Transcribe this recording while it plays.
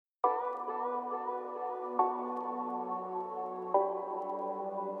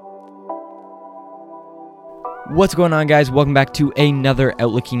What's going on, guys? Welcome back to another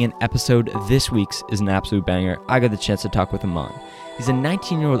Outlooking In episode. This week's is an absolute banger. I got the chance to talk with Aman. He's a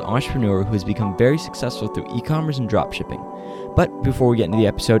 19-year-old entrepreneur who has become very successful through e-commerce and dropshipping. But before we get into the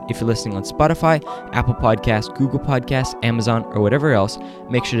episode, if you're listening on Spotify, Apple Podcasts, Google Podcasts, Amazon, or whatever else,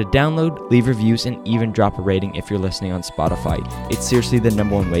 make sure to download, leave reviews, and even drop a rating if you're listening on Spotify. It's seriously the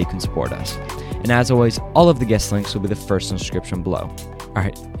number one way you can support us. And as always, all of the guest links will be the first in the description below. All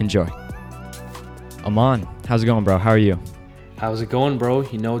right, enjoy. Aman, how's it going, bro? How are you? How's it going, bro?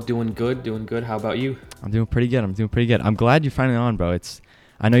 Doing good. How about you? I'm doing pretty good. I'm glad you're finally on, bro.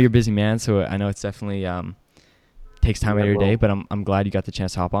 I know you're a busy man, so I know it's definitely takes time out of your day, but I'm glad you got the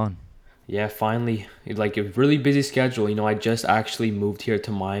chance to hop on. Yeah, finally. Like a really busy schedule. I just actually moved here to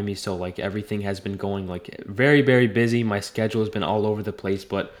Miami, so like everything has been going like very, very busy. My schedule has been all over the place,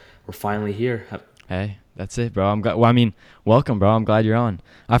 but we're finally here. Hey, that's it, bro. I'm glad. Well, I mean, welcome, bro. I'm glad you're on.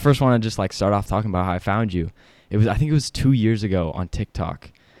 I first want to just like start off talking about how I found you. I think it was 2 years ago on TikTok.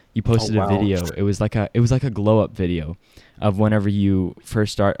 You posted a video. It was like a glow up video of whenever you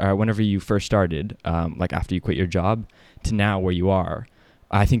first started, like after you quit your job to now where you are.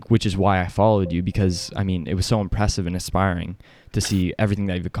 I think, which is why I followed you, because I mean, it was so impressive and inspiring to see everything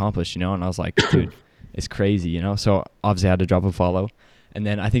that you've accomplished, and I was like, dude, it's crazy, So obviously I had to drop a follow. And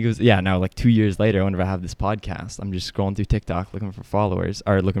then I think it was, now like 2 years later, whenever I have this podcast, I'm just scrolling through TikTok looking for followers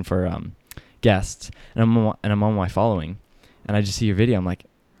or looking for guests, and I'm on my following, and I just see your video. I'm like,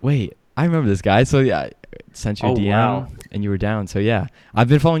 wait, I remember this guy. So yeah, I sent you a DM and you were down. So yeah, I've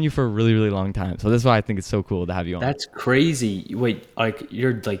been following you for a really, really long time. So that's why I think it's so cool to have you on. That's crazy. Wait, like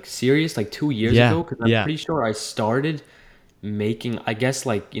you're like serious? Like 2 years ago? Because I'm pretty sure I started making, I guess,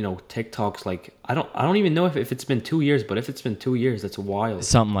 like TikToks, like I don't even know if it's been 2 years, but if it's been 2 years, that's wild.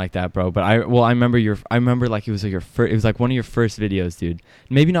 Something like that, bro. But I remember like it was like it was like one of your first videos, dude.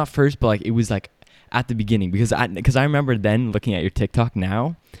 Maybe not first, but like it was like at the beginning, because I remember then looking at your TikTok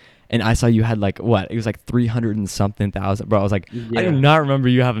now, and I saw you had like it was like 300 and something thousand, bro. I was like, I do not remember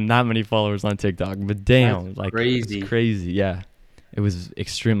you having that many followers on TikTok, but damn, that's like crazy. It's crazy. Yeah, it was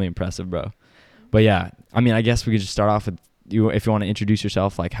extremely impressive, bro. But yeah, I mean, I guess we could just start off with you, if you want to introduce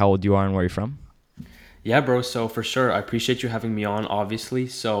yourself, like how old you are and where you're from. Yeah, bro. So for sure, I appreciate you having me on, obviously.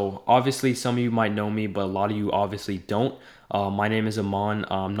 So obviously some of you might know me, but a lot of you obviously don't. My name is Aman.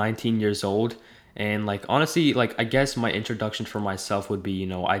 I'm 19 years old. And like, honestly, like, I guess my introduction for myself would be,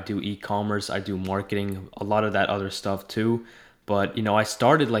 I do e-commerce, I do marketing, a lot of that other stuff too. But, I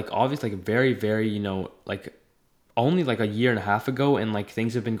started like, obviously like very, very, like only like a year and a half ago, and like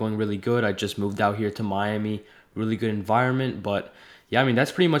things have been going really good. I just moved out here to Miami, really good environment. But yeah, I mean,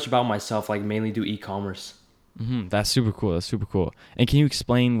 that's pretty much about myself, like mainly do e-commerce. That's super cool. And can you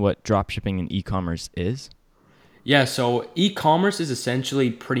explain what dropshipping and e-commerce is? Yeah, so e-commerce is essentially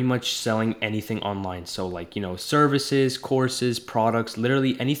pretty much selling anything online. So like, services, courses, products,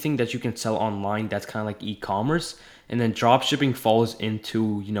 literally anything that you can sell online, that's kind of like e-commerce. And then dropshipping falls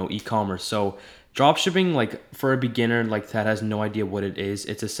into, e-commerce. So dropshipping, like for a beginner like that has no idea what it is,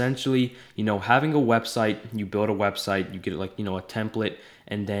 it's essentially, having a website, you build a website, you get like, a template,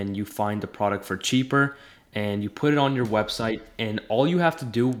 and then you find the product for cheaper and you put it on your website, and all you have to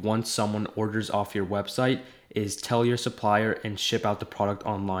do once someone orders off your website is tell your supplier and ship out the product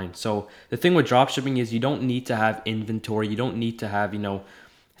online. So the thing with dropshipping is you don't need to have inventory. You don't need to have,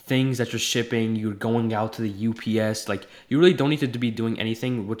 things that you're shipping. You're going out to the UPS. Like, you really don't need to be doing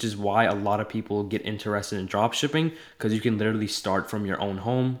anything, which is why a lot of people get interested in dropshipping, because you can literally start from your own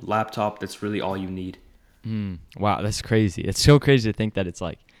home, laptop. That's really all you need. Wow, that's crazy. It's so crazy to think that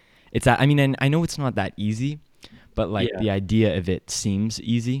I mean, and I know it's not that easy, but like the idea of it seems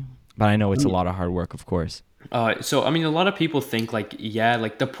easy, but I know it's a lot of hard work, of course. So I mean, a lot of people think like,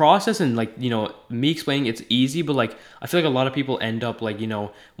 like the process and like, me explaining it's easy, but like, I feel like a lot of people end up like,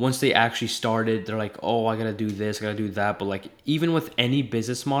 once they actually started, they're like, oh, I gotta do this, I gotta do that. But like, even with any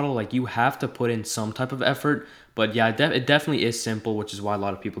business model, like you have to put in some type of effort. But yeah, it definitely is simple, which is why a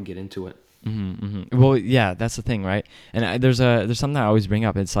lot of people get into it. Well, yeah, that's the thing, right? And there's something I always bring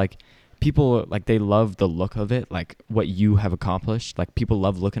up. It's like, people, like, they love the look of it, like what you have accomplished. Like, people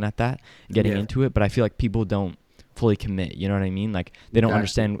love looking at that, getting into it. But I feel like people don't fully commit. You know what I mean? Like, they don't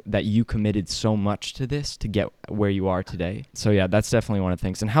understand that you committed so much to this to get where you are today. So yeah, that's definitely one of the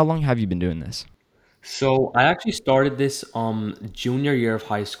things. And how long have you been doing this? So I actually started this junior year of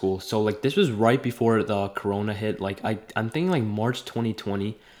high school. So like this was right before the corona hit. Like I'm thinking like March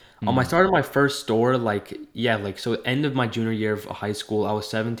 2020. I started my first store so end of my junior year of high school. I was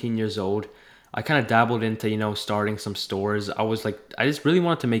 17 years old. I kind of dabbled into, starting some stores. I was like, I just really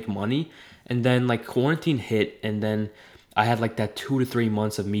wanted to make money. And then like quarantine hit, and then I had like that 2 to 3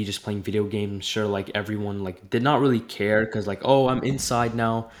 months of me just playing video games. Sure, like everyone like did not really care because like, oh, I'm inside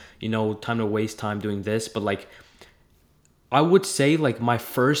now, time to waste time doing this. But like I would say like my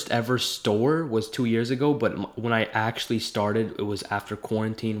first ever store was 2 years ago, but when I actually started, it was after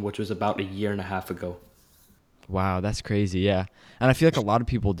quarantine, which was about a year and a half ago. Wow, that's crazy. Yeah. And I feel like a lot of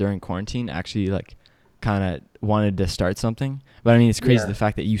people during quarantine actually like kind of wanted to start something. But I mean, it's crazy Yeah, the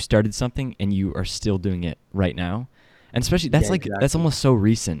fact that you started something and you are still doing it right now. And especially yeah, that's exactly. almost so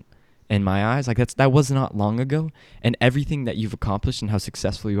recent in my eyes. Like that was not long ago, and everything that you've accomplished and how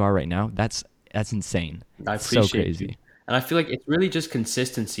successful you are right now, that's insane. I It's so appreciate you. crazy. And I feel like it's really just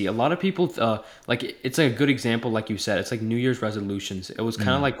consistency. A lot of people, like it's like a good example, like you said, it's like New Year's resolutions. It was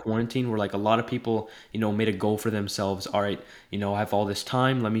kind of Mm. like quarantine, where like a lot of people, made a goal for themselves. All right, I have all this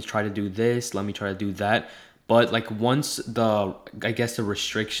time. Let me try to do this. Let me try to do that. But like once I guess the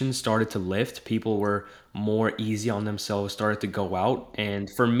restrictions started to lift, people were more easy on themselves, started to go out. And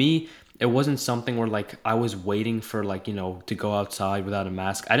for me, it wasn't something where like I was waiting for like, to go outside without a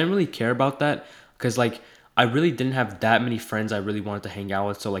mask. I didn't really care about that because like I really didn't have that many friends I really wanted to hang out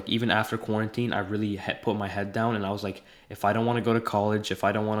with. So like even after quarantine, I really put my head down and I was like, if I don't want to go to college, if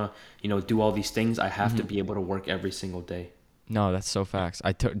I don't want to, do all these things, I have to Hmm. be able to work every single day. No, that's so facts.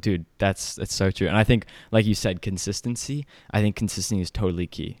 Dude, that's so true. And I think, like you said, consistency. I think consistency is totally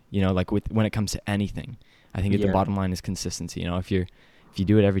key. Like when it comes to anything, I think at the Yeah. bottom line is consistency. If you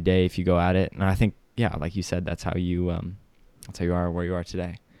do it every day, if you go at it, and I think, yeah, like you said, that's how you are where you are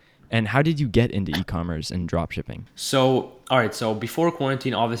today. And how did you get into e-commerce and drop shipping? So, all right. So before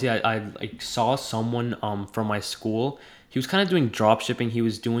quarantine, obviously, I like saw someone from my school. He was kind of doing drop shipping. He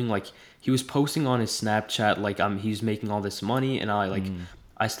was doing like he was posting on his Snapchat like he's making all this money, and Mm.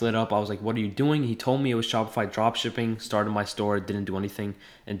 I slid up. I was like, "What are you doing?" He told me it was Shopify drop shipping. Started my store, didn't do anything,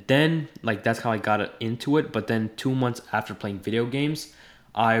 and then like that's how I got into it. But then 2 months after playing video games,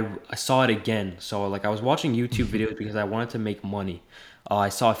 I saw it again. So like I was watching YouTube videos because I wanted to make money. I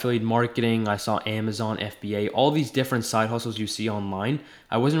saw affiliate marketing. I saw Amazon FBA, all these different side hustles you see online.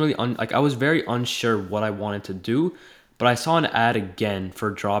 I wasn't really like I was very unsure what I wanted to do, but I saw an ad again for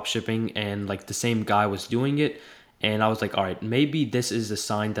drop shipping, and like the same guy was doing it, and I was like, all right, maybe this is a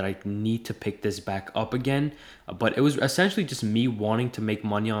sign that I need to pick this back up again. But it was essentially just me wanting to make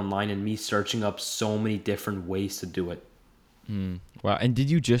money online and me searching up so many different ways to do it. Mm. Wow. And did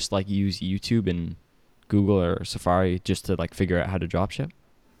you just like use YouTube and Google or Safari just to like figure out how to drop ship?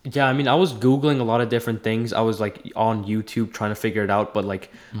 Yeah, I mean, I was Googling a lot of different things. I was like on YouTube trying to figure it out, but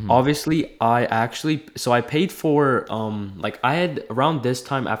like Mm-hmm. obviously so I paid for like I had around this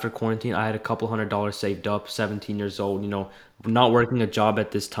time after quarantine, I had a couple $100 saved up, 17 years old, not working a job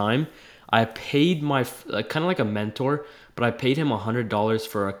at this time. I paid my like, kind of like a mentor, but I paid him $100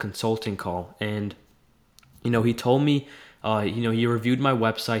 for a consulting call, and he told me, he reviewed my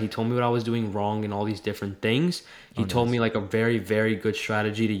website. He told me what I was doing wrong and all these different things. He Oh, told me nice. like a very, very good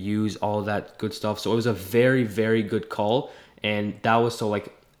strategy to use, all that good stuff. So it was a very, very good call. And that was so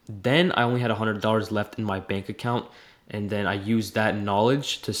like, then I only had $100 left in my bank account. And then I used that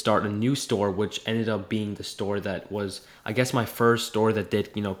knowledge to start a new store, which ended up being the store that was, I guess, my first store that did,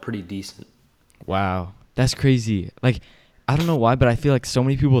 pretty decent. Wow. That's crazy. Like, I don't know why, but I feel like so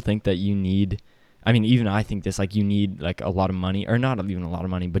many people think that you need, I mean, even I think this, like you need like a lot of money, or not even a lot of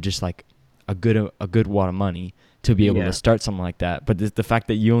money, but just like a good wad of money to be able to Yeah. start something like that. But the fact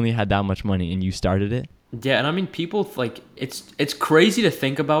that you only had that much money and you started it. Yeah, and I mean, people like it's crazy to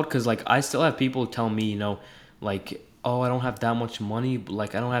think about because like I still have people tell me, like, oh, I don't have that much money, but,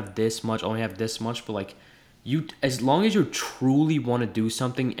 like I don't have this much, I only have this much, but like you, as long as you truly want to do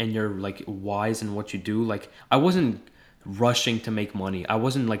something and you're like wise in what you do, like I wasn't rushing to make money. I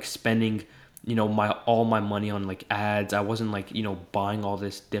wasn't like spending, my all my money on like ads. I wasn't like, buying all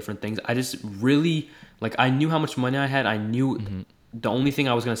this different things. I just really like I knew how much money I had. I knew Mm-hmm. the only thing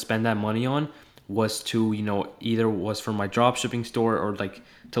I was gonna spend that money on was to, either was for my drop shipping store or like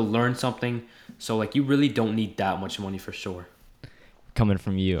to learn something. So like you really don't need that much money for sure. Coming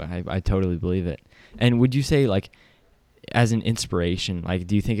from you, I totally believe it. And would you say like as an inspiration, like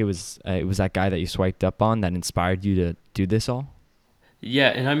do you think it was that guy that you swiped up on that inspired you to do this all? Yeah,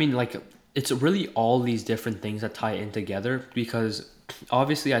 and I mean like it's really all these different things that tie in together because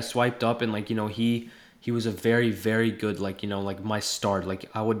obviously I swiped up and like he was a very very good like like my start, like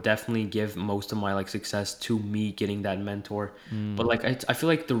I would definitely give most of my like success to me getting that mentor. But Mm. like I feel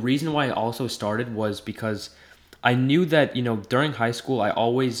like the reason why I also started was because I knew that during high school I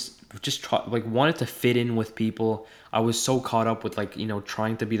always just like wanted to fit in with people. I was so caught up with like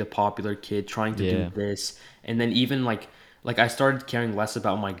trying to be the popular kid, trying to do Yeah. this, and then even like like I started caring less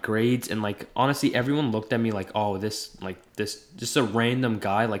about my grades, and like honestly everyone looked at me like, oh, this just a random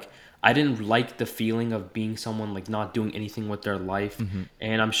guy. Like I didn't like the feeling of being someone like not doing anything with their life. Mm-hmm.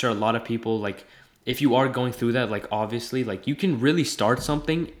 And I'm sure a lot of people, like if you are going through that, like obviously like you can really start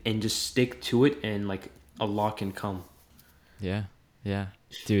something and just stick to it, and like a lot can come. Yeah, yeah,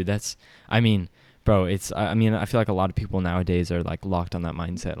 dude. I mean, bro. I mean, I feel like a lot of people nowadays are like locked on that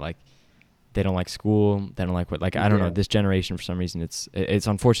mindset. Like they don't like school. They don't like what. Like I don't know. Yeah. This generation, for some reason, it's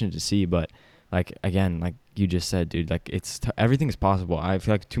unfortunate to see, but like again, like you just said, dude. Like everything's possible. I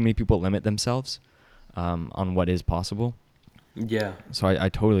feel like too many people limit themselves, on what is possible. Yeah. So I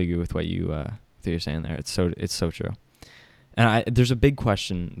totally agree with what you're saying there. It's so true. And there's a big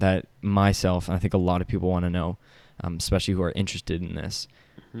question that myself and I think a lot of people want to know, especially who are interested in this.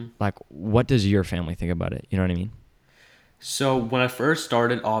 Hmm. Like, what does your family think about it? You know what I mean? So when I first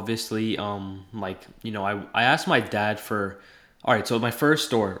started, obviously, like I asked my dad for, all right. So my first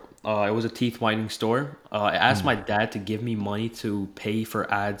store, it was a teeth whitening store. I asked Mm. my dad to give me money to pay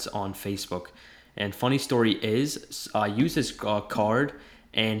for ads on Facebook. And funny story is, I used his card,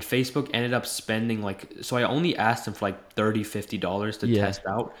 and Facebook ended up spending like. So I only asked him for like $30-$50 to Yeah. test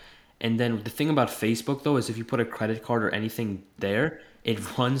out. And then the thing about Facebook though is if you put a credit card or anything there, it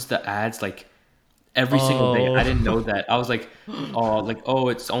runs the ads like every single day. I didn't know Oh. that. I was like, oh,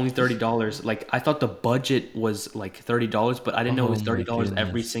 it's only $30. Like I thought the budget was like $30, but I didn't know it Oh was my $30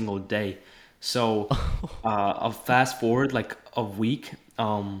 every goodness. single day. So, I'll fast forward like a week.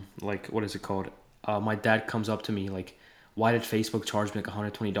 Like what is it called? My dad comes up to me like, "Why did Facebook charge me like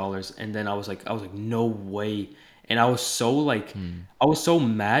 $120?" And then I was like, "No way!" And Hmm. I was so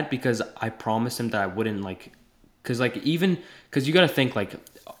mad because I promised him that I wouldn't like, because you got to think like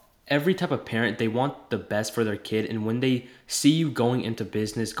every type of parent, they want the best for their kid, and when they see you going into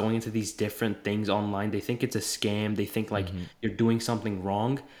business, going into these different things online, they think it's a scam. They think like Mm-hmm. you're doing something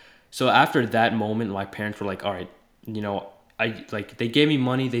wrong. So after that moment, my parents were like, all right, you know I like they gave me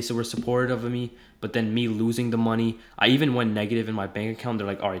money, they were supportive of me, but then me losing the money, I even went negative in my bank account. They're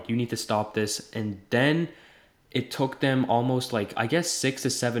like, all right, you need to stop this. And then it took them almost like I guess 6 to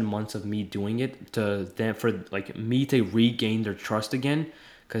 7 months of me doing it to them for like me to regain their trust again,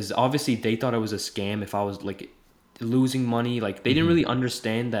 because obviously they thought it was a scam if I was like losing money. Like they didn't Mm-hmm. really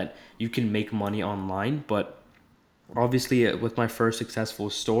understand that you can make money online. But obviously, with my first successful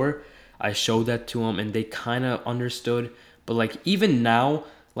store, I showed that to them and they kind of understood. But like even now,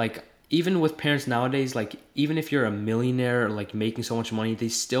 like even with parents nowadays, like even if you're a millionaire or like making so much money, they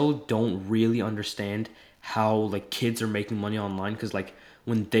still don't really understand how like kids are making money online. Because like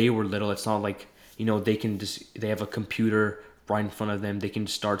when they were little, it's not like they have a computer right in front of them, they can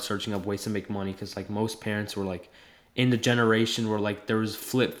start searching up ways to make money. Because like most parents were like in the generation where like there was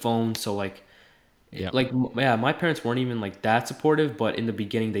flip phones, so like Yeah. yeah, my parents weren't even like that supportive, but in the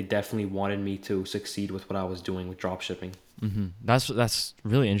beginning they definitely wanted me to succeed with what I was doing with drop shipping. Mm-hmm. That's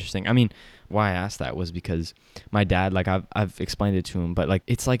really interesting. I mean, why I asked that was because my dad, like I've explained it to him, but like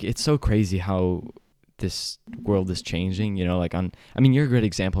it's so crazy how this world is changing. You know, like I mean, you're a great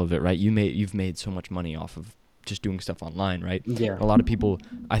example of it, right? You've made so much money off of just doing stuff online, right? Yeah. A lot of people,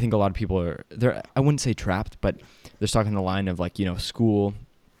 I think a lot of people are they're I wouldn't say trapped, but they're stuck in the line of like school.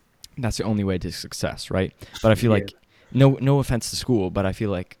 That's the only way to success, right? But I feel Yeah. like no offense to school, but I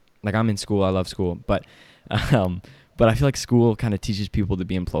feel like I'm in school, I love school, but um but I feel like school kind of teaches people to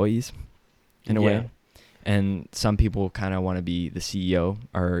be employees in a Yeah. way. And some people kind of want to be the CEO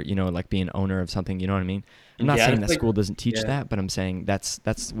or like be an owner of something, you know what I mean? I'm not Yeah. saying It's that like school doesn't teach yeah. that, but I'm saying that's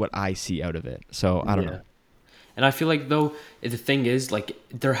what I see out of it. So, I don't know. Yeah. And I feel like though the thing is like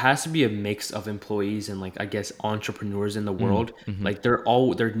there has to be a mix of employees and like I guess entrepreneurs in the Mm, world. mhm. Like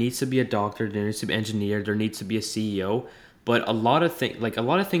there needs to be a doctor, there needs to be an engineer, there needs to be a CEO. But a lot of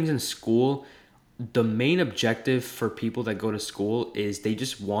things in school, the main objective for people that go to school is they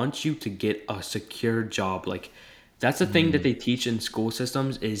just want you to get a secure job. Like that's the thing that Mm, they teach in school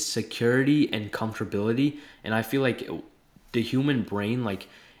systems is security and comfortability. And I feel like the human brain, like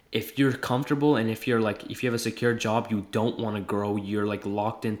if you're comfortable and if you have a secure job, you don't want to grow. You're like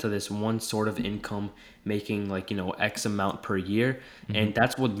locked into this one sort of income, making like X amount per year. mhm. And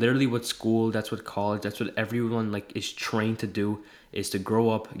that's what literally what school, that's what college, that's what everyone like is trained to do, is to grow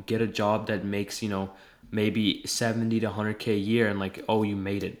up, get a job that makes maybe 70 to 100K a year, and like, oh, you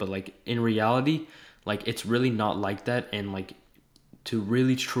made it. But like in reality, like it's really not like that. And like to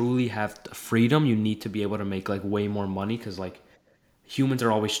really truly have freedom, you need to be able to make like way more money, because like humans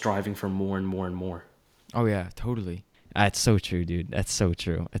are always striving for more and more and more. Oh yeah, totally. That's so true, dude. That's so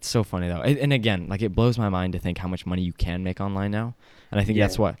true. It's so funny though. And again, like it blows my mind to think how much money you can make online now. And I think Yeah.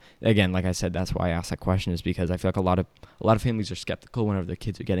 that's what, again, like I said, that's why I asked that question, is because I feel like a lot of families are skeptical whenever their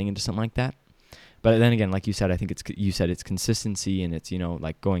kids are getting into something like that. But then again, like you said, I think you said it's consistency, and it's,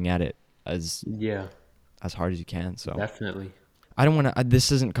 like going at it as Yeah, as hard as you can. So definitely. I don't want to.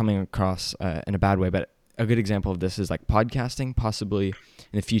 This isn't coming across in a bad way, but a good example of this is like podcasting. Possibly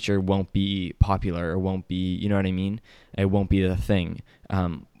in the future won't be popular, or won't be. You know what I mean? It won't be the thing.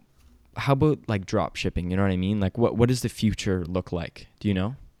 How about like drop shipping? You know what I mean? Like what does the future look like? Do you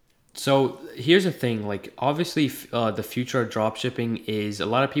know? So here's the thing, like obviously, the future of dropshipping is a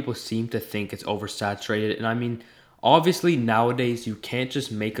lot of people seem to think it's oversaturated, and I mean, obviously nowadays you can't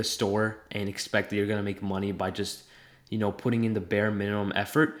just make a store and expect that you're gonna make money by just, putting in the bare minimum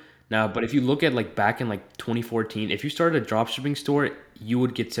effort. Now, but if you look at like back in like 2014, if you started a dropshipping store, you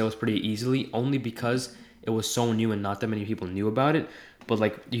would get sales pretty easily, only because it was so new and not that many people knew about it. But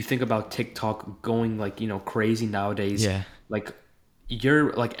like you think about TikTok going like, crazy nowadays, Yeah. like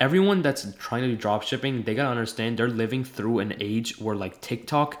you're like everyone that's trying to do drop shipping, they gotta understand they're living through an age where like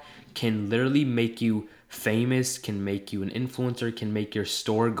TikTok can literally make you famous, can make you an influencer, can make your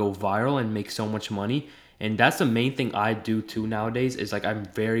store go viral and make so much money. And that's the main thing I do too nowadays, is like I'm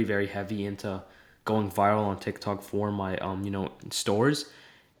very, very heavy into going viral on TikTok for my stores.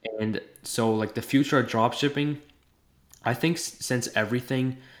 And so like the future of drop shipping, I think since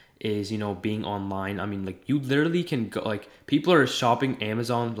everything is, being online, I mean, like you literally can go, like people are shopping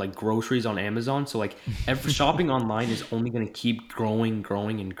Amazon, like groceries on Amazon. So like every shopping online is only going to keep growing,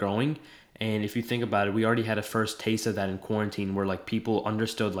 growing and growing. And if you think about it, we already had a first taste of that in quarantine, where like people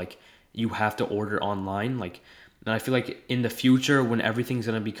understood like you have to order online. Like, and I feel like in the future, when everything's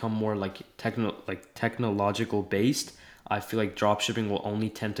going to become more like technological based, I feel like drop shipping will only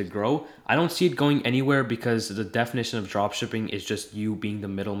tend to grow. I don't see it going anywhere, because the definition of drop shipping is just you being the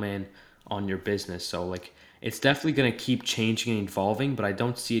middleman on your business. So like it's definitely going to keep changing and evolving, but I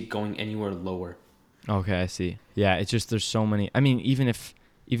don't see it going anywhere lower. Okay, I see. Yeah, it's just there's so many. I mean, even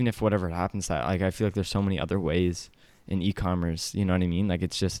if whatever happens, that like I feel like there's so many other ways in e-commerce. You know what I mean? Like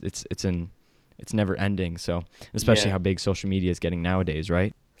it's just it's never ending. So especially Yeah. how big social media is getting nowadays,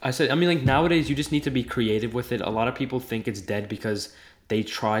 right? I mean, like nowadays, you just need to be creative with it. A lot of people think it's dead because they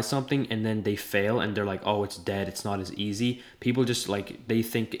try something and then they fail and they're like, oh, it's dead. It's not as easy. People just like, they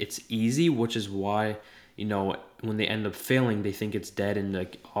think it's easy, which is why, when they end up failing, they think it's dead, and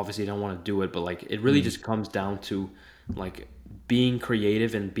like, obviously, they don't want to do it. But like, it really Mm. just comes down to like being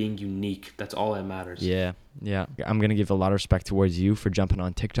creative and being unique. That's all that matters. Yeah, yeah. I'm gonna give a lot of respect towards you for jumping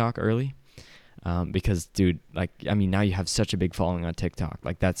on TikTok early. Because dude, like I mean, now you have such a big following on TikTok.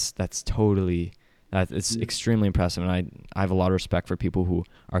 Like that's totally it's extremely impressive, and I have a lot of respect for people who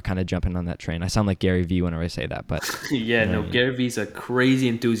are kind of jumping on that train. I sound like Gary Vee whenever I say that, but Yeah, you know no, what I mean. Gary Vee's a crazy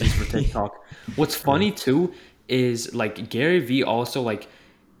enthusiast for TikTok. What's Yeah. funny too is like Gary Vee also like,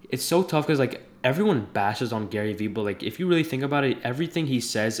 it's so tough because like everyone bashes on Gary Vee, but like if you really think about it, everything he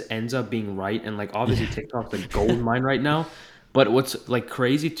says ends up being right, and like obviously Yeah. TikTok's a gold mine right now. But what's like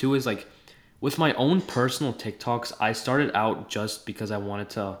crazy too is like with my own personal TikToks, I started out just because I wanted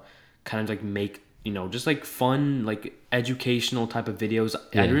to kind of like make, just like fun, like educational type of videos. I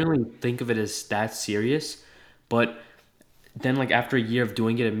didn't Yeah. really think of it as that serious, but then like after a year of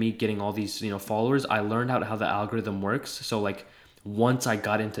doing it and me getting all these followers, I learned how the algorithm works. So like once I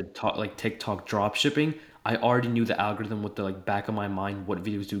got into like TikTok drop shipping, I already knew the algorithm with the like back of my mind, what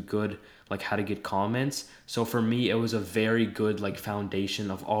videos do good, like how to get comments. So for me it was a very good like foundation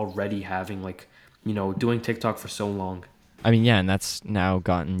of already having like doing TikTok for so long. I mean, yeah, and that's now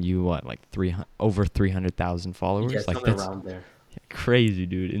gotten you what, like over 300,000 Yeah, followers. Like something that's around there. crazy,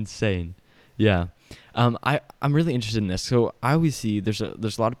 dude. Insane. Yeah. I'm really interested in this. So I always see there's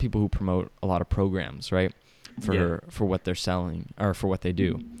a lot of people who promote a lot of programs, right? Yeah. For what they're selling or for what they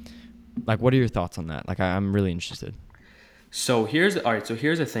do. Like, what are your thoughts on that? Like, I'm really interested. So here's all right. So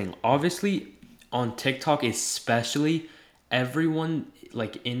here's the thing. Obviously, on TikTok, especially, everyone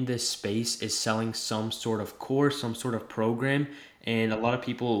like in this space is selling some sort of course, some sort of program, and a lot of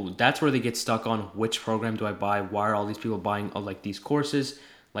people. That's where they get stuck on which program do I buy? Why are all these people buying like these courses?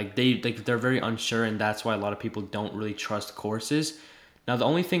 They're very unsure, and that's why a lot of people don't really trust courses. Now, the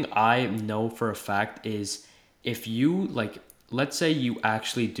only thing I know for a fact is if you like, let's say you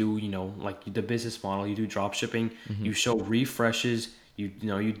actually do, like the business model, you do drop shipping, Hmm. you show refreshes, you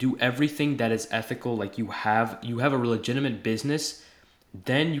do everything that is ethical, like you have a legitimate business,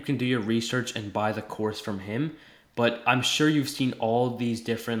 then you can do your research and buy the course from him. But I'm sure you've seen all these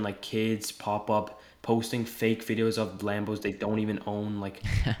different like kids pop up posting fake videos of Lambos they don't even own, like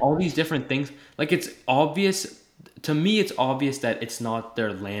all these different things. Like it's obvious to me it's obvious that it's not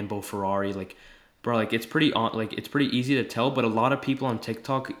their Lambo, Ferrari. Like, bro, like it's pretty easy to tell. But a lot of people on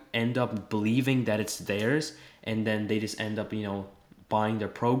TikTok end up believing that it's theirs, and then they just end up buying their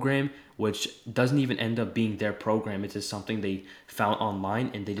program, which doesn't even end up being their program. It's just something they found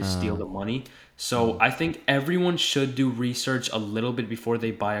online, and they just steal the money. So I think everyone should do research a little bit before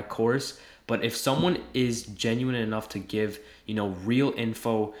they buy a course. But if someone is genuine enough to give, real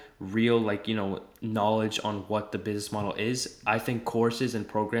info, real knowledge on what the business model is, I think courses and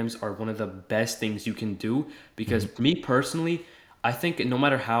programs are one of the best things you can do. Because me personally, I think no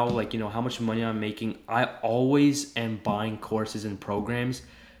matter how how much money I'm making, I always am buying courses and programs.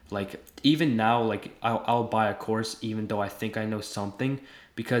 Like even now, like I'll buy a course even though I think I know something,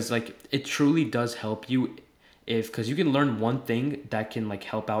 because like it truly does help you, if because you can learn one thing that can like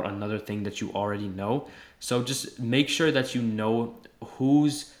help out another thing that you already know. So just make sure that you know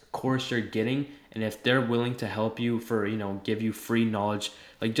whose course you're getting, and if they're willing to help you for give you free knowledge,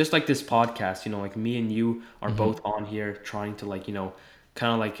 like just like this podcast, like me and you are both on here trying to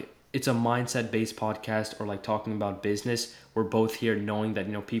kind of like, it's a mindset based podcast, or like talking about business. We're both here knowing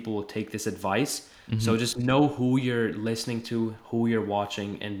that people will take this advice. So just know who you're listening to, who you're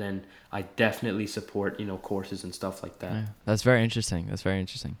watching, and then I definitely support courses and stuff like that. Yeah, that's very interesting. That's very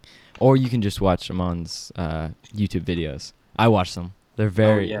interesting. Or you can just watch Amon's YouTube videos. I watch them. They're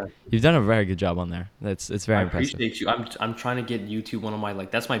very. Oh, yeah. You've done a very good job on there. It's very impressive. I appreciate you. I'm trying to get YouTube one of my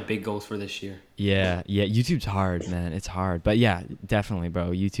that's my big goals for this year. Yeah. YouTube's hard, man. It's hard, but yeah, definitely, bro.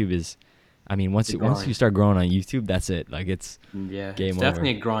 YouTube is. I mean, once you start growing on YouTube, that's it. Like it's game over. It's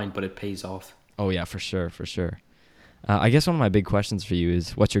definitely a grind, but it pays off. Oh yeah, for sure. I guess one of my big questions for you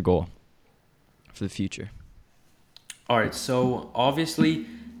is, what's your goal for the future? All right, so obviously,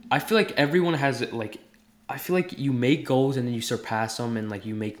 I feel like everyone has I feel like you make goals and then you surpass them, and like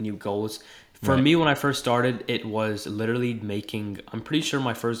you make new goals. For me, when I first started, it was literally making. I'm pretty sure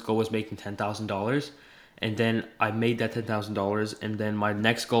my first goal was making $10,000, and then I made that $10,000, and then my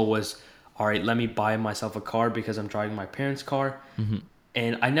next goal was, all right, let me buy myself a car because I'm driving my parents' car.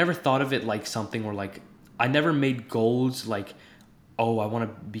 And I never thought of it like something where like I never made goals like, oh,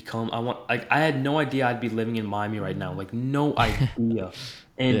 I had no idea I'd be living in Miami right now. Like no idea.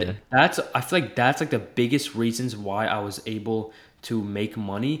 And I feel like that's like the biggest reasons why I was able to make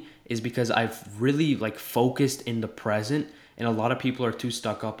money, is because I've really like focused in the present. And a lot of people are too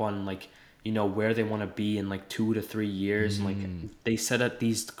stuck up on like, where they want to be in like 2 to 3 years. And like they set up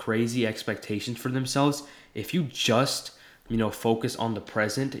these crazy expectations for themselves. If you just focus on the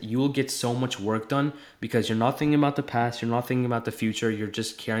present, you will get so much work done, because you're not thinking about the past, you're not thinking about the future, you're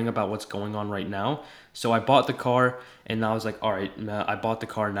just caring about what's going on right now. So I bought the car, and I was like, all right, I bought the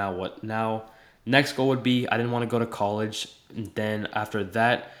car, now what? Now, next goal would be, I didn't want to go to college. And then after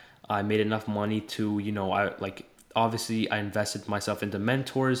that, I made enough money to, obviously I invested myself into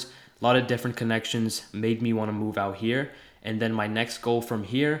mentors, a lot of different connections made me want to move out here. And then my next goal from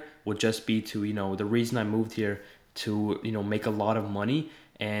here would just be to, the reason I moved here, to make a lot of money.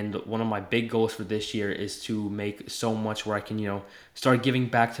 And one of my big goals for this year is to make so much where I can start giving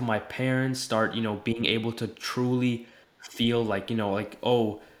back to my parents, start being able to truly feel like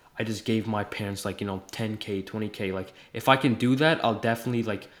oh, I just gave my parents 10K 20K. Like if I can do that, I'll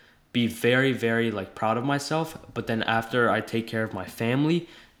definitely be very, very proud of myself. But then after I take care of my family,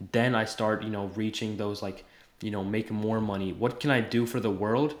 then I start reaching those making more money. What can I do for the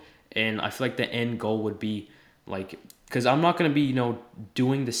world? And I feel like the end goal would be because I'm not going to be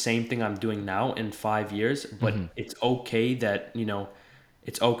doing the same thing I'm doing now in 5 years, but it's okay that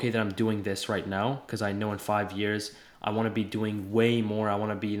I'm doing this right now, because I know in 5 years I want to be doing way more. I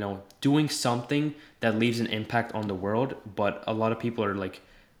want to be doing something that leaves an impact on the world. But a lot of people are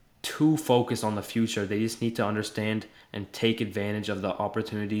too focused on the future. They just need to understand and take advantage of the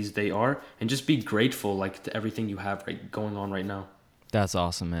opportunities they are, and just be grateful to everything you have going on right now. That's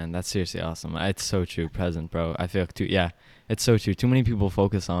awesome, man. That's seriously awesome. It's so true. Present, bro. I feel it's so true. Too many people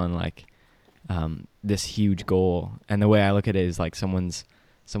focus on this huge goal, and the way I look at it is someone's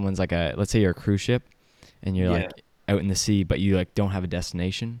let's say you're a cruise ship, and you're out in the sea, but you don't have a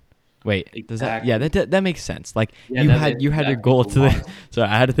destination. Wait, exactly. Does that? Yeah, that makes sense. You had your goal to so I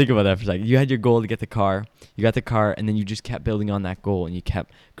had to think about that for a second. You had your goal to get the car. You got the car, and then you just kept building on that goal, and you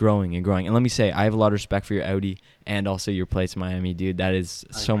kept growing and growing. And let me say, I have a lot of respect for your Audi and also your place in Miami, dude. That is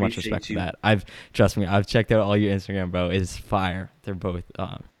so much respect for that. Trust me, I've checked out all your Instagram, bro. It's fire. They're both.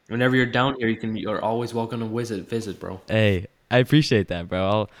 Whenever you're down here, you're always welcome to visit, bro. Hey, I appreciate that,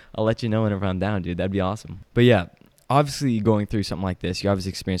 bro. I'll let you know whenever I'm down, dude. That'd be awesome. But yeah. Obviously, going through something like this, you obviously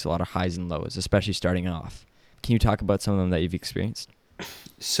experienced a lot of highs and lows, especially starting off. Can you talk about some of them that you've experienced?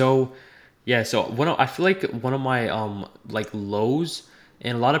 So, Yeah, so I feel like one of my like lows,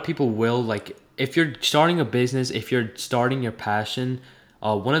 and a lot of people will like, if you're starting a business, if you're starting your passion,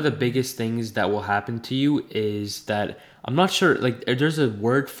 one of the biggest things that will happen to you is that, I'm not sure, like there's a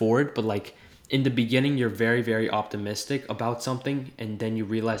word for it, but like in the beginning you're very very optimistic about something, and then you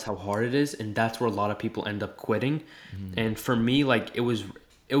realize how hard it is, and that's where a lot of people end up quitting. Mm-hmm. And for me, like it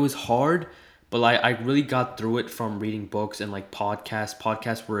was hard, but like I really got through it from reading books and like podcasts.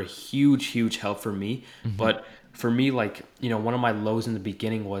 Podcasts were a huge huge help for me. Mm-hmm. But for me, like, one of my lows in the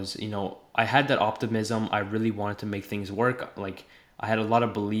beginning was, I had that optimism. I really wanted to make things work. Like, I had a lot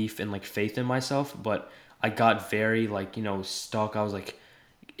of belief and like faith in myself, but I got very like, stuck. I was like,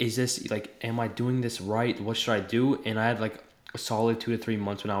 is this like, am I doing this right? What should I do? And I had like a solid 2 to 3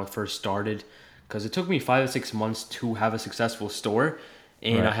 months when I first started, because it took me 5 to 6 months to have a successful store.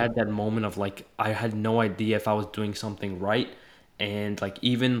 And I Right. had that moment of like, I had no idea if I was doing something right. And like,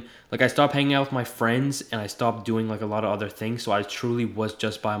 even like, I stopped hanging out with my friends and I stopped doing like a lot of other things. So I truly was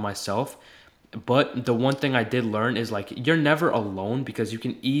just by myself. But the one thing I did learn is like, you're never alone, because you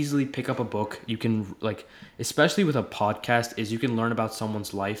can easily pick up a book. You can like, especially with a podcast, is you can learn about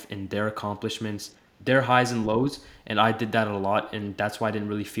someone's life and their accomplishments, their highs and lows. And I did that a lot, and that's why I didn't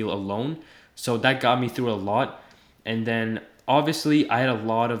really feel alone. So that got me through a lot. And then obviously I had a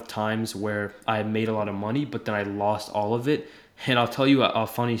lot of times where I made a lot of money, but then I lost all of it. And I'll tell you a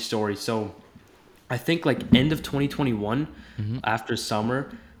funny story. So I think like end of 2021, Mm-hmm. after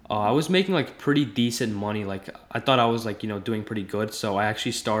summer, I was making like pretty decent money. Like, I thought I was like, doing pretty good. So I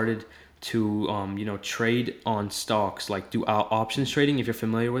actually started to, trade on stocks, like do options trading, if you're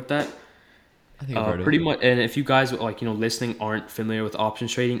familiar with that. I think I've heard of it. Pretty much, and if you guys like, listening, aren't familiar with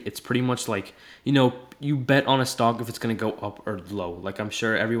options trading, it's pretty much like, you bet on a stock if it's gonna go up or low. Like, I'm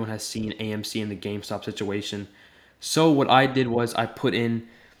sure everyone has seen AMC in the GameStop situation. So what I did was I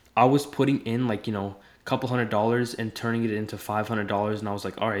was putting in like, a couple $100 and turning it into $500, and I was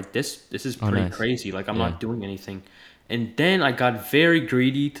like, all right, this is Oh, pretty nice. crazy. Like, I'm Yeah. not doing anything. And then I got very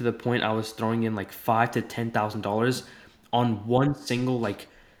greedy to the point I was throwing in like $5 to $10,000 on one single like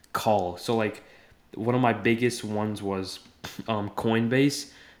call. So like, one of my biggest ones was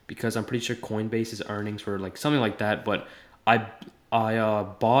Coinbase, because I'm pretty sure Coinbase's earnings were like something like that. But I I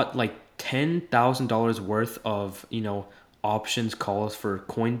bought like $10,000 worth of, options calls for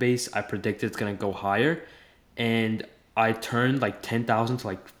Coinbase. I predicted it's gonna go higher, and I turned like 10,000 to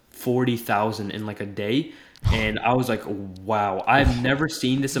like 40,000 in like a day. And I was like, wow, I've never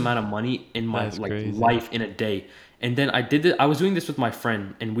seen this amount of money in my That's like crazy. life in a day. And then I did it. I was doing this with my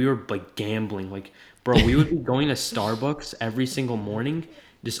friend, and we were like gambling. Like, bro, we would be going to Starbucks every single morning,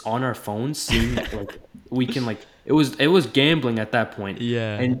 just on our phones, seeing like, we can like, it was gambling at that point.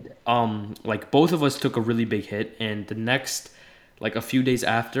 Yeah. And like, both of us took a really big hit, and the next like a few days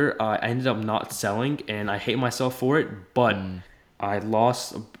after, I ended up not selling, and I hate myself for it. But Mm. I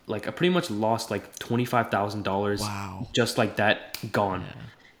lost, like, I pretty much lost like $25,000, Wow. just like that, gone. Yeah.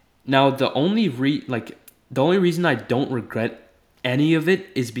 Now the only reason I don't regret any of it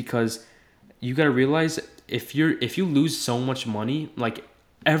is because you gotta realize, if you lose so much money, like,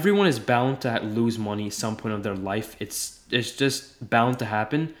 everyone is bound to lose money at some point of their life. It's just bound to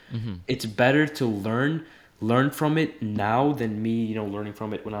happen. Mm-hmm. It's better to learn from it now than me, learning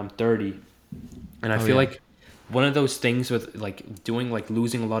from it when I'm 30. And I Oh feel yeah. like one of those things with like doing like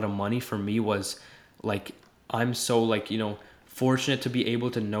losing a lot of money for me was like, I'm so like, fortunate to be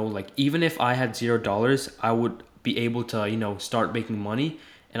able to know, like, even if I had $0, I would be able to, start making money.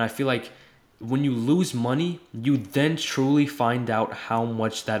 And I feel like when you lose money, you then truly find out how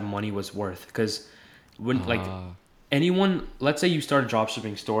much that money was worth. Because when like Ah. anyone, let's say you start a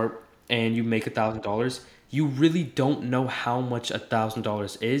dropshipping store and you make $1,000, you really don't know how much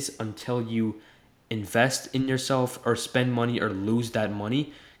 $1,000 is until you invest in yourself or spend money or lose that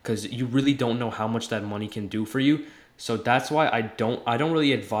money, because you really don't know how much that money can do for you. So that's why I don't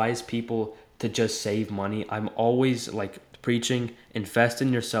really advise people to just save money. I'm always like preaching, invest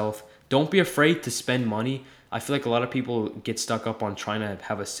in yourself. Don't be afraid to spend money. I feel like a lot of people get stuck up on trying to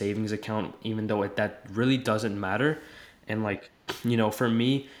have a savings account, even though that really doesn't matter. And like, for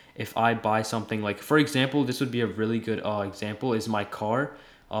me, if I buy something, like, for example, this would be a really good example, is my car.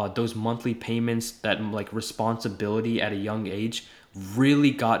 Those monthly payments, that like responsibility at a young age,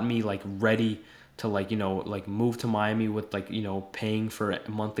 really got me like ready to like, like move to Miami with like, paying for a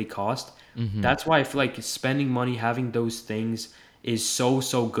monthly cost. Mm-hmm. That's why I feel like spending money, having those things, is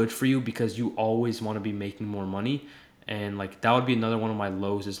so good for you, because you always want to be making more money. And like, that would be another one of my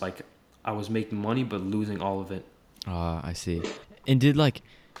lows, is like, I was making money but losing all of it. Ah, I see. And did like,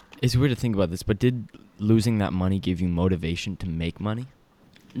 it's weird to think about this, but did losing that money give you motivation to make money?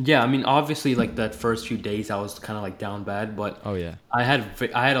 Yeah, I mean, obviously, like that first few days, I was kind of like down bad, but Oh yeah. I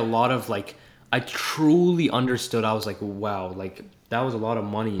had a lot of like, I truly understood. I was like, wow, like that was a lot of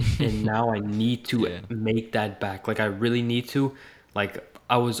money, and now I need to Yeah. make that back. Like I really need to. Like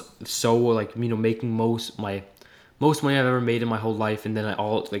I was so like making most money I've ever made in my whole life, and then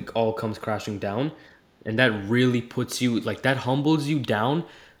all comes crashing down, and that really puts you like that humbles you down,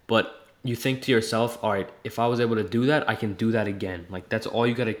 but you think to yourself, all right, if I was able to do that, I can do that again. Like that's all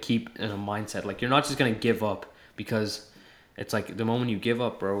you got to keep in a mindset. Like you're not just going to give up, because it's like the moment you give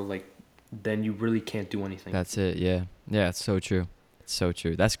up, bro, like then you really can't do anything. That's it. Yeah. Yeah. It's so true. It's so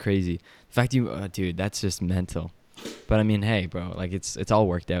true. That's crazy. The fact dude, that's just mental. But I mean, hey, bro, like it's all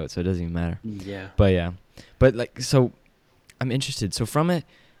worked out, so it doesn't even matter. Yeah. But yeah, but like, so I'm interested. So from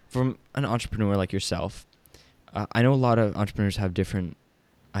an entrepreneur like yourself, I know a lot of entrepreneurs have different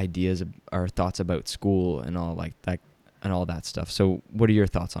ideas or thoughts about school and all like that and all that stuff. So what are your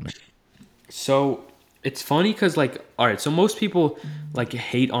thoughts on it? So it's funny because like, all right, so most people like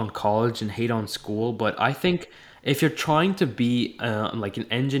hate on college and hate on school, but I think if you're trying to be like an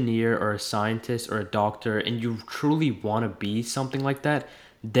engineer or a scientist or a doctor and you truly want to be something like that,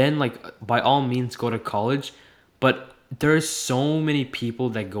 then like by all means go to college. But there's so many people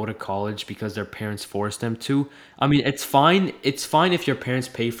that go to college because their parents force them to. I mean, it's fine. It's fine if your parents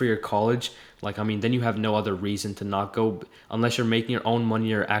pay for your college. Like, I mean, then you have no other reason to not go unless you're making your own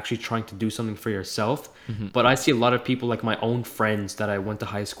money or actually trying to do something for yourself. Mm-hmm. But I see a lot of people, like my own friends that I went to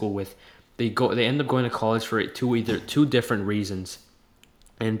high school with, they end up going to college for two different reasons,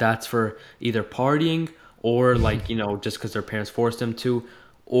 and that's for either partying or like just because their parents forced them to,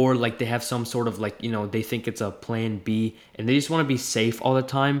 or like they have some sort of like they think it's a plan B and they just want to be safe all the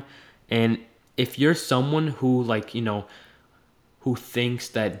time. And if you're someone who like who thinks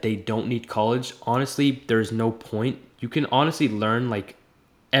that they don't need college, honestly there's no point. You can honestly learn like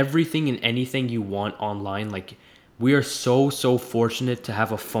everything and anything you want online. Like we are so fortunate to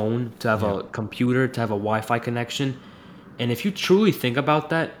have a phone, to have Yeah. a computer, to have a Wi-Fi connection. And if you truly think about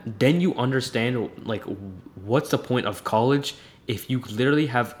that, then you understand like what's the point of college if you literally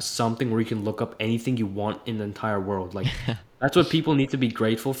have something where you can look up anything you want in the entire world. Like that's what people need to be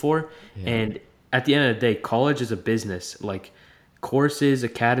grateful for. Yeah. And at the end of the day, college is a business. Like courses,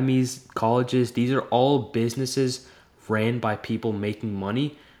 academies, colleges, these are all businesses ran by people making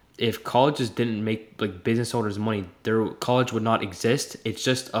money. If colleges didn't make like business owners money, their college would not exist. It's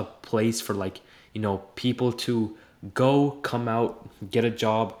just a place for like people to go, come out, get a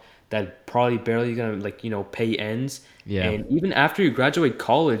job that probably barely gonna like pay ends. Yeah. And even after you graduate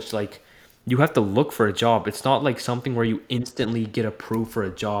college, like you have to look for a job. It's not like something where you instantly get approved for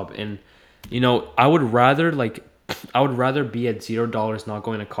a job. And I would rather be at $0 not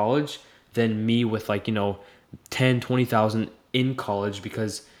going to college than me with like 10, 20,000 in college,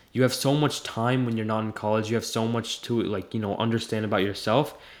 because you have so much time when you're not in college. You have so much to like understand about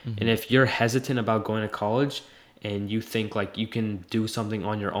yourself. Mm-hmm. And if you're hesitant about going to college and you think like you can do something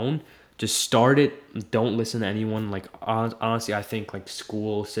on your own, just start it. Don't listen to anyone. Like honestly, I think like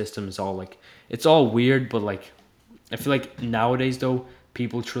school system is all like it's all weird, but like I feel like nowadays though,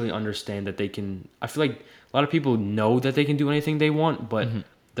 people truly understand that they can. I feel like a lot of people know that they can do anything they want, but Mm-hmm.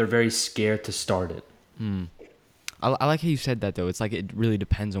 they're very scared to start it. Mm. I like how you said that though. It's like it really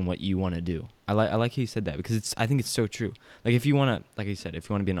depends on what you want to do. I like how you said that because I think it's so true. Like if you want to, like you said, if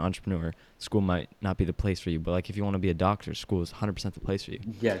you want to be an entrepreneur, school might not be the place for you. But like if you want to be a doctor, school is 100% the place for you.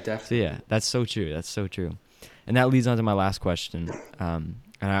 Yeah, So definitely. yeah, that's so true. That's so true. And that leads on to my last question. And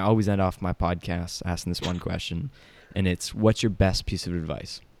I always end off my podcast asking this one question, and it's, what's your best piece of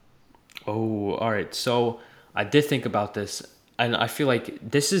advice? Oh, all right. So I did think about this, and I feel like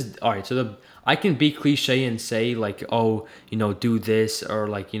this is all right. So I can be cliche and say like, oh, do this, or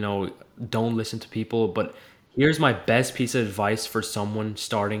like, don't listen to people. But here's my best piece of advice for someone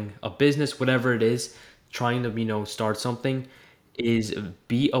starting a business, whatever it is, trying to start something, is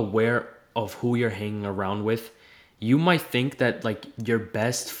be aware of who you're hanging around with. You might think that like your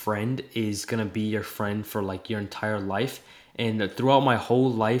best friend is gonna be your friend for like your entire life, and throughout my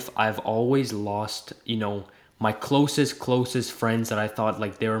whole life I've always lost my closest friends that I thought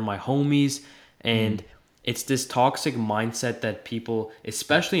like they were my homies. Mm. And it's this toxic mindset that people,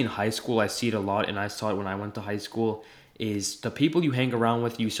 especially in high school, I see it a lot, and I saw it when I went to high school, is the people you hang around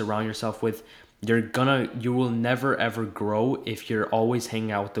with, you surround yourself with, you will never ever grow if you're always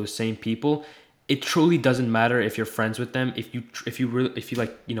hanging out with those same people. It truly doesn't matter if you're friends with them. If you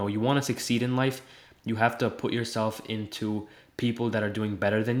like you want to succeed in life, you have to put yourself into people that are doing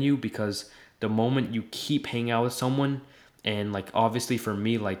better than you, because the moment you keep hanging out with someone, and like obviously for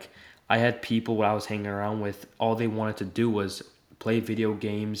me, like I had people when I was hanging around with, all they wanted to do was play video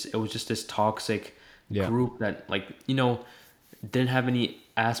games. It was just this toxic Yeah. group that, like, didn't have any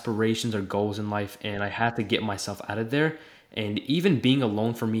aspirations or goals in life, and I had to get myself out of there. And even being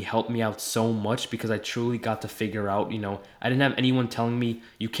alone for me helped me out so much because I truly got to figure out, I didn't have anyone telling me,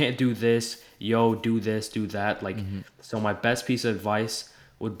 you can't do this, yo, do this, do that. Like, so my best piece of advice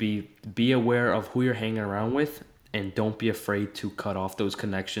would be aware of who you're hanging around with, and don't be afraid to cut off those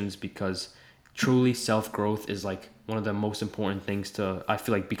connections, because truly self-growth is like one of the most important things to, I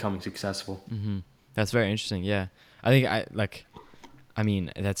feel like, becoming successful. That's very interesting. Yeah. I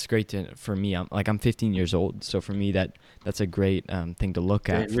think that's great for me. I'm 15 years old. So for me, that's a great thing to look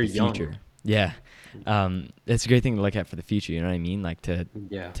at for the future. Yeah. It's a great thing to look at for the future. You know what I mean? Like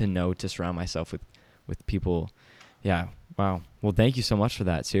to know, to surround myself with people. Yeah. Wow. Well, thank you so much for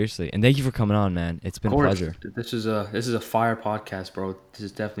that. Seriously. And thank you for coming on, man. It's been a pleasure. This is a fire podcast, bro. This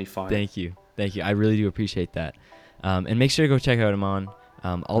is definitely fire. Thank you. I really do appreciate that. And make sure to go check out Aman.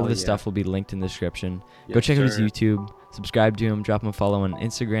 All of his stuff will be linked in the description. Go check out his YouTube, subscribe to him, drop him a follow on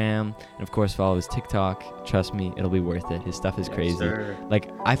Instagram, and of course follow his TikTok. Trust me, it'll be worth it. His stuff is crazy. Sir. Like,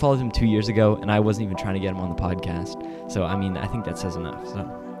 I followed him 2 years ago, and I wasn't even trying to get him on the podcast. So, I think that says enough.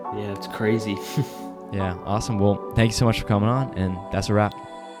 So yeah, it's crazy. Yeah, awesome. Well, thank you so much for coming on, and that's a wrap.